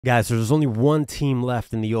Guys, there's only one team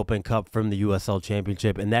left in the Open Cup from the USL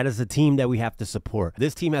Championship, and that is the team that we have to support.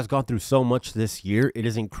 This team has gone through so much this year. It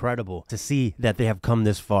is incredible to see that they have come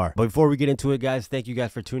this far. But before we get into it, guys, thank you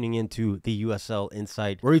guys for tuning into the USL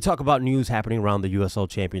Insight, where we talk about news happening around the USL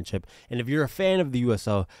Championship. And if you're a fan of the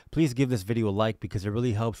USL, please give this video a like because it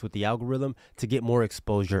really helps with the algorithm to get more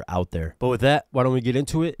exposure out there. But with that, why don't we get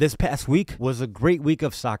into it? This past week was a great week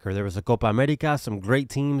of soccer. There was a Copa America, some great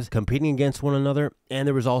teams competing against one another, and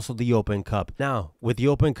there was also the Open Cup. Now, with the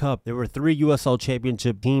Open Cup, there were 3 USL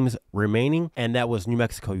Championship teams remaining, and that was New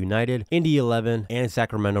Mexico United, Indy 11, and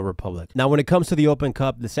Sacramento Republic. Now, when it comes to the Open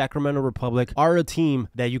Cup, the Sacramento Republic are a team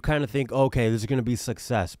that you kind of think, okay, this is going to be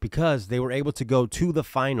success because they were able to go to the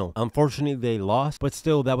final. Unfortunately, they lost, but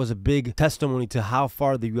still, that was a big testimony to how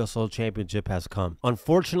far the USL Championship has come.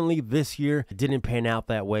 Unfortunately, this year, it didn't pan out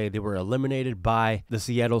that way. They were eliminated by the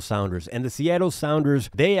Seattle Sounders, and the Seattle Sounders,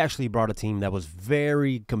 they actually brought a team that was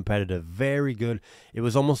very competitive, very good. It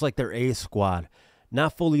was almost like their A squad.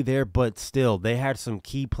 Not fully there, but still, they had some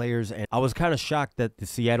key players, and I was kind of shocked that the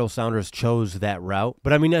Seattle Sounders chose that route.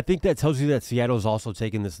 But I mean, I think that tells you that Seattle's also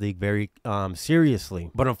taking this league very seriously.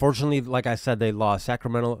 But unfortunately, like I said, they lost.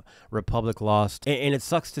 Sacramento Republic lost, and it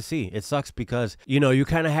sucks to see. It sucks because, you know, you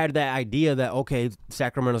kind of had that idea that, okay,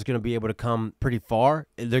 Sacramento's going to be able to come pretty far.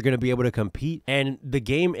 They're going to be able to compete. And the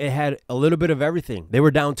game, it had a little bit of everything. They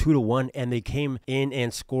were down 2-1, and they came in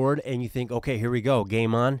and scored, and you think, okay, here we go,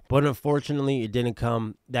 game on. But unfortunately, it didn't come.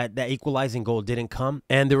 That equalizing goal didn't come,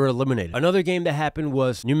 and they were eliminated. Another game that happened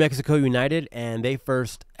was New Mexico United, and they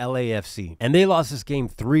first LAFC, and they lost this game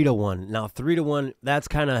 3-1. Now 3-1, that's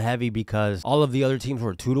kind of heavy because all of the other teams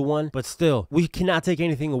were 2-1, but still, we cannot take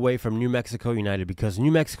anything away from New Mexico United because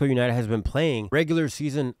New Mexico United has been playing regular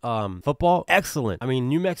season football excellent. I mean,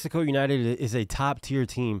 New Mexico United is a top tier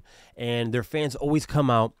team, and their fans always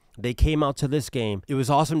come out. They came out to this game. It was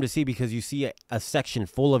awesome to see because you see a section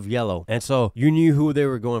full of yellow. And so you knew who they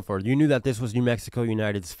were going for. You knew that this was New Mexico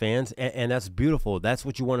United's fans. And that's beautiful. That's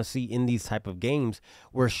what you want to see in these type of games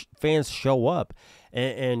where fans show up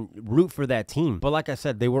and root for that team. But like I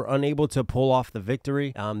said, they were unable to pull off the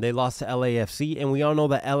victory. They lost to LAFC. And we all know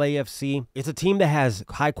that LAFC, it's a team that has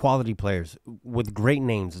high quality players with great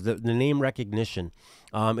names, the name recognition.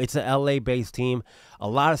 It's an LA-based team. A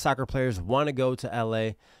lot of soccer players want to go to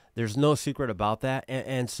LA. There's no secret about that.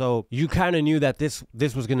 And so you kind of knew that this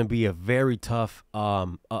was going to be a very tough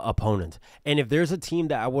opponent. And if there's a team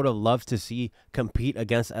that I would have loved to see compete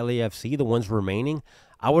against LAFC, the ones remaining,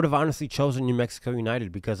 I would have honestly chosen New Mexico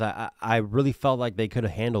United because I really felt like they could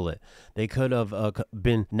have handled it. They could have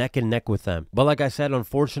been neck and neck with them. But like I said,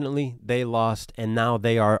 unfortunately, they lost, and now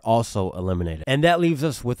they are also eliminated. And that leaves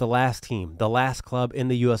us with the last team, the last club in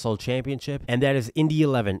the USL Championship, and that is Indy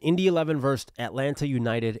 11. Indy 11 versus Atlanta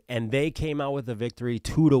United, and they came out with a victory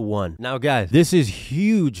 2-1. Now, guys, this is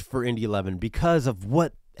huge for Indy 11 because of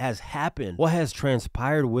what has happened, what has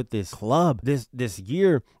transpired with this club this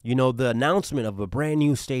year. You know, the announcement of a brand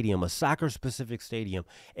new stadium, a soccer specific stadium,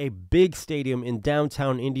 a big stadium in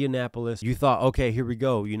downtown Indianapolis. You thought, okay, here we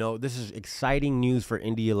go. You know, this is exciting news for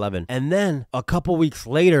Indy 11. And then a couple weeks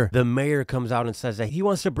later, the mayor comes out and says that he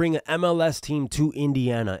wants to bring an MLS team to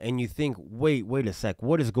Indiana. And you think, wait a sec,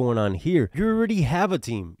 what is going on here? You already have a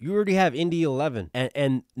team. You already have Indy 11.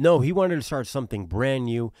 And no, he wanted to start something brand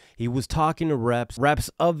new. He was talking to reps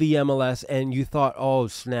of the MLS, and you thought, oh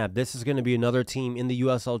snap, this is going to be another team in the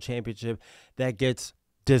USL Championship that gets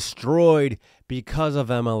destroyed because of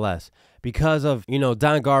MLS, because of, you know,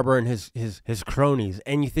 Don Garber and his cronies.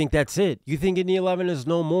 And you think that's it. You think Indy 11 is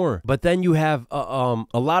no more. But then you have a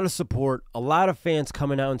lot of support, a lot of fans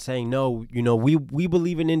coming out and saying, no, you know, we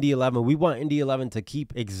believe in Indy 11. We want Indy 11 to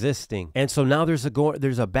keep existing. And so now there's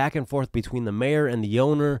a back and forth between the mayor and the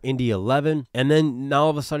owner, Indy 11. And then now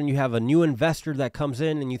all of a sudden you have a new investor that comes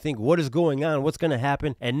in, and you think, what is going on? What's going to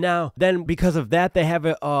happen? And now then because of that, they have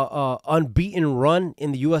a unbeaten run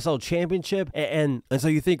in the USL Championship. And so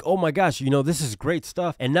you think, oh my gosh, you know, this is great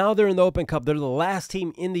stuff. And now they're in the Open Cup. They're the last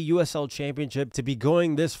team in the USL Championship to be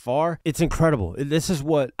going this far. It's incredible. This is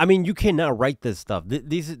what, I mean, you cannot write this stuff.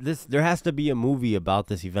 There has to be a movie about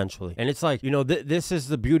this eventually. And it's like, you know, this is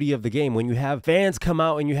the beauty of the game. When you have fans come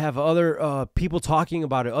out and you have other people talking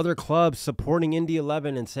about it, other clubs supporting Indy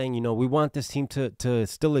 11 and saying, you know, we want this team to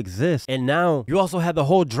still exist. And now you also have the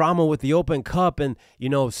whole drama with the Open Cup and, you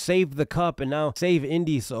know, save the cup and now save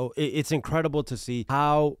Indy. So it's incredible. incredible to see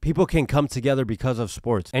how people can come together because of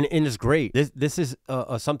sports. And it's great. This is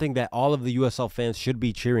something that all of the USL fans should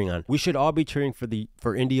be cheering on. We should all be cheering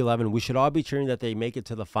for Indy 11. We should all be cheering that they make it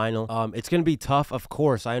to the final. It's going to be tough, of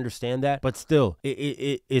course. I understand that. But still,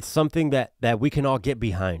 it's something that we can all get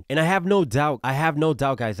behind. And I have no doubt,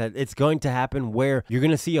 guys, that it's going to happen where you're going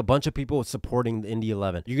to see a bunch of people supporting the Indy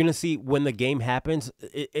 11. You're going to see when the game happens,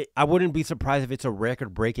 I wouldn't be surprised if it's a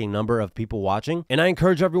record-breaking number of people watching. And I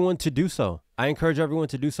encourage everyone to do so.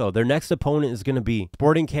 Their next opponent is going to be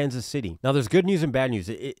Sporting Kansas City. Now, there's good news and bad news.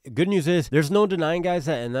 Good news is there's no denying, guys,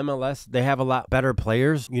 that in MLS they have a lot better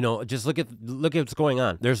players. You know, just look at what's going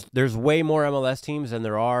on. There's way more MLS teams than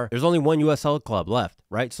there's only one USL club left,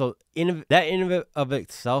 right? So that in of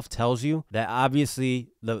itself tells you that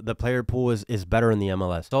obviously the player pool is better in the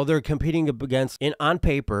MLS. So they're competing against, on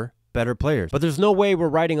paper, better players. But there's no way we're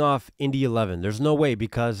writing off Indy 11. There's no way,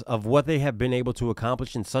 because of what they have been able to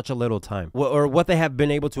accomplish in such a little time, or what they have been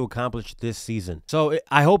able to accomplish this season. So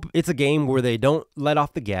I hope it's a game where they don't let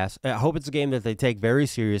off the gas. I hope it's a game that they take very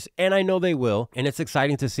serious, and I know they will, and it's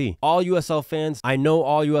exciting to see. All USL fans, I know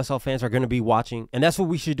all USL fans are going to be watching, and that's what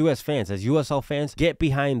we should do as fans. As USL fans, get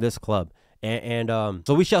behind this club.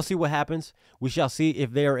 So we shall see what happens. We shall see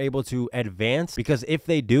if they are able to advance, because if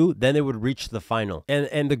they do, then they would reach the final.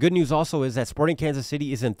 And the good news also is that Sporting Kansas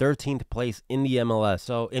City is in 13th place in the MLS,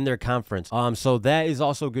 so in their conference. So that is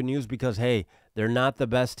also good news, because hey, they're not the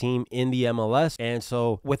best team in the MLS. And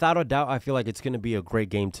so without a doubt, I feel like it's going to be a great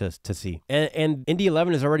game to see. And Indy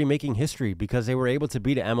 11 is already making history because they were able to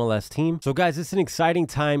beat an MLS team. So guys, it's an exciting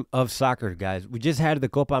time of soccer, guys. We just had the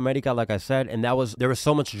Copa America, like I said, and there was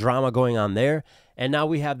so much drama going on there. And now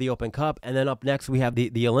we have the Open Cup, and then up next we have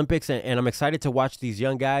the Olympics, and I'm excited to watch these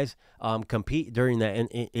young guys compete during that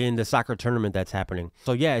in the soccer tournament that's happening.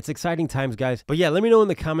 So yeah, it's exciting times, guys. But yeah, let me know in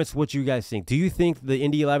the comments what you guys think. Do you think the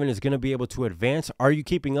Indy 11 is going to be able to advance? Are you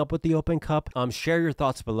keeping up with the Open Cup? Share your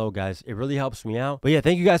thoughts below, guys. It really helps me out. But yeah,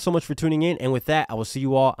 thank you guys so much for tuning in, and with that, I will see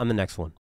you all on the next one.